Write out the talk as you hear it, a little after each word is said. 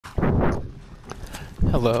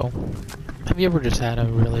Hello. Have you ever just had a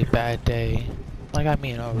really bad day? Like, I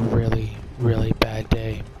mean a really, really bad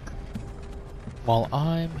day. Well,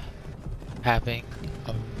 I'm having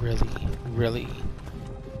a really, really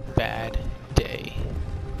bad day.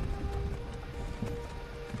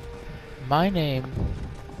 My name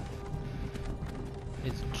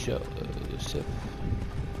is Joseph.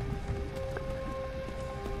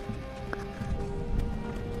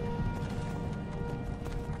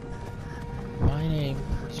 My name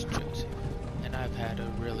is Joseph, and I've had a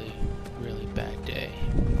really, really bad day.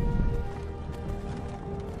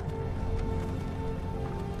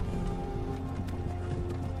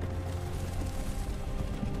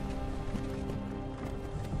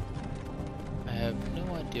 I have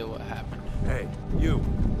no idea what happened. Hey, you.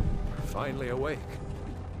 Finally awake.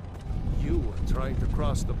 You were trying to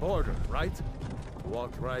cross the border, right?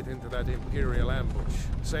 Walked right into that Imperial ambush,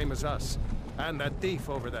 same as us. And that thief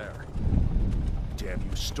over there. Damn you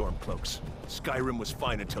Stormcloaks. Skyrim was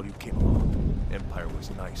fine until you came along. Empire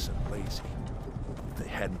was nice and lazy. If they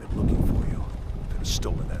hadn't been looking for you, they'd have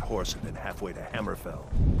stolen that horse and been halfway to Hammerfell.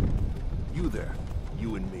 You there,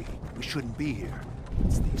 you and me, we shouldn't be here.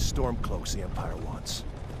 It's these Stormcloaks the Empire wants.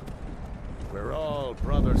 We're all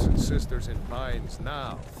brothers and sisters in binds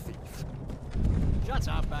now, thief. Shut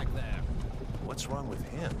up back there. What's wrong with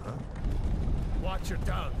him, huh? Watch your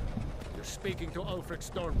tongue. You're speaking to Ulfric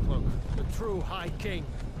Stormcloak, the true High King.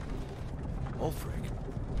 Ulfric?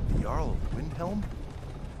 The Jarl of Windhelm?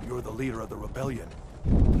 You're the leader of the rebellion.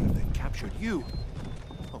 But if they captured you...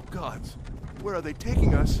 Oh gods, where are they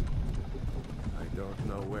taking us? I don't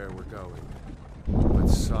know where we're going, but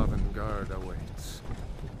Sovngarde awaits.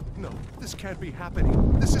 No, this can't be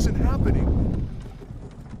happening. This isn't happening.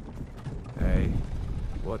 Hey,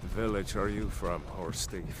 what village are you from, horse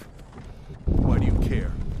thief? Why do you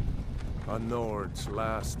care? A Nord's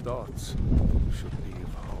last thoughts should be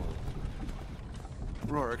of home.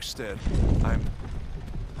 Rorikstead.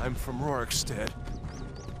 I'm from Rorikstead.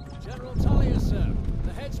 General Tullius, sir.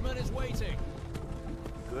 The headsman is waiting.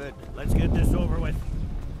 Good. Let's get this over with.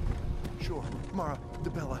 Sure. Mara,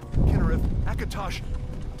 Debella, Kennerith, Akatosh,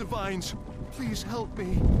 Divines, please help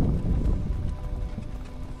me.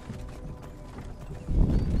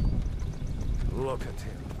 Look at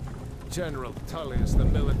him. General Tullius, the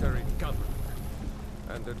military governor.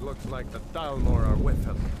 And it looks like the Dalmor are with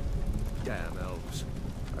him. Damn elves.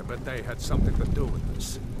 I bet they had something to do with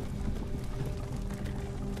this.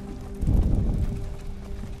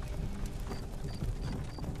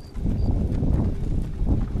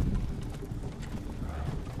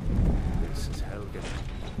 This is Helgen.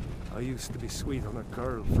 I used to be sweet on a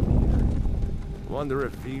girl from here. Wonder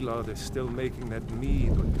if Vilod is still making that mead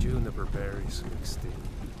with juniper berries mixed in.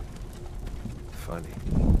 Funny,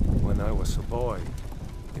 when I was a boy,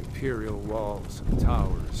 Imperial walls and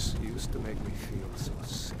towers used to make me feel so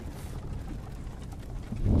safe.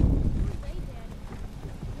 Who are they, Daddy?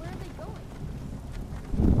 Where are they going?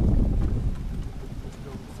 Let's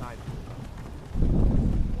go inside.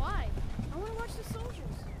 Why? I want to watch the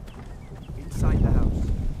soldiers. Inside the house.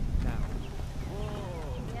 Now.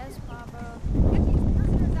 Yes, Papa. Get these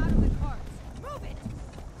prisoners out of the carts. Move it!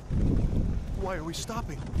 Why are we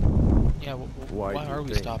stopping? Yeah, Why why do are you we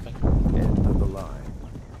think? stopping? End of the line.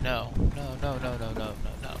 No.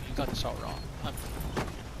 You got this all wrong.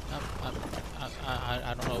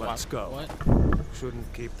 I don't know why. Let's go. What?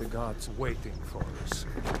 Shouldn't keep the gods waiting for us.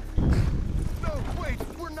 No, wait,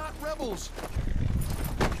 we're not rebels.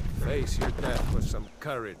 Face your death with some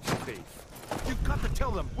courage, thief. You've got to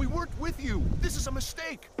tell them, we weren't with you. This is a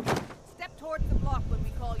mistake. Step towards the block when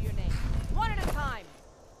we call your name. One at a time.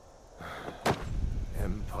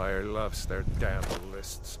 Empire loves their damn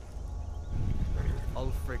lists.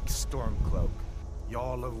 Ulfric Stormcloak,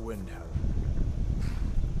 Jarl of Windhelm.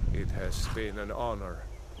 It has been an honor,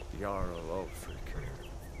 Jarl Ulfric.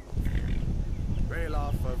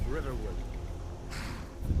 Ralof of Riverwood.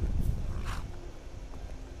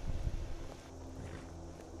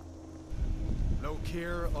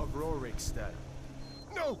 Lokir of Rorikstead.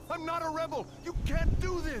 No, I'm not a rebel. You can't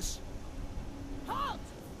do this. Halt!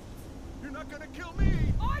 You're not gonna kill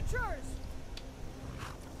me. Archers!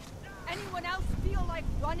 Anyone else feel like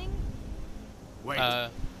running? Wait. I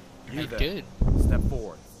you there. did. Step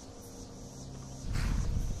forward.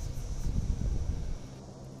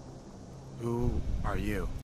 Who are you?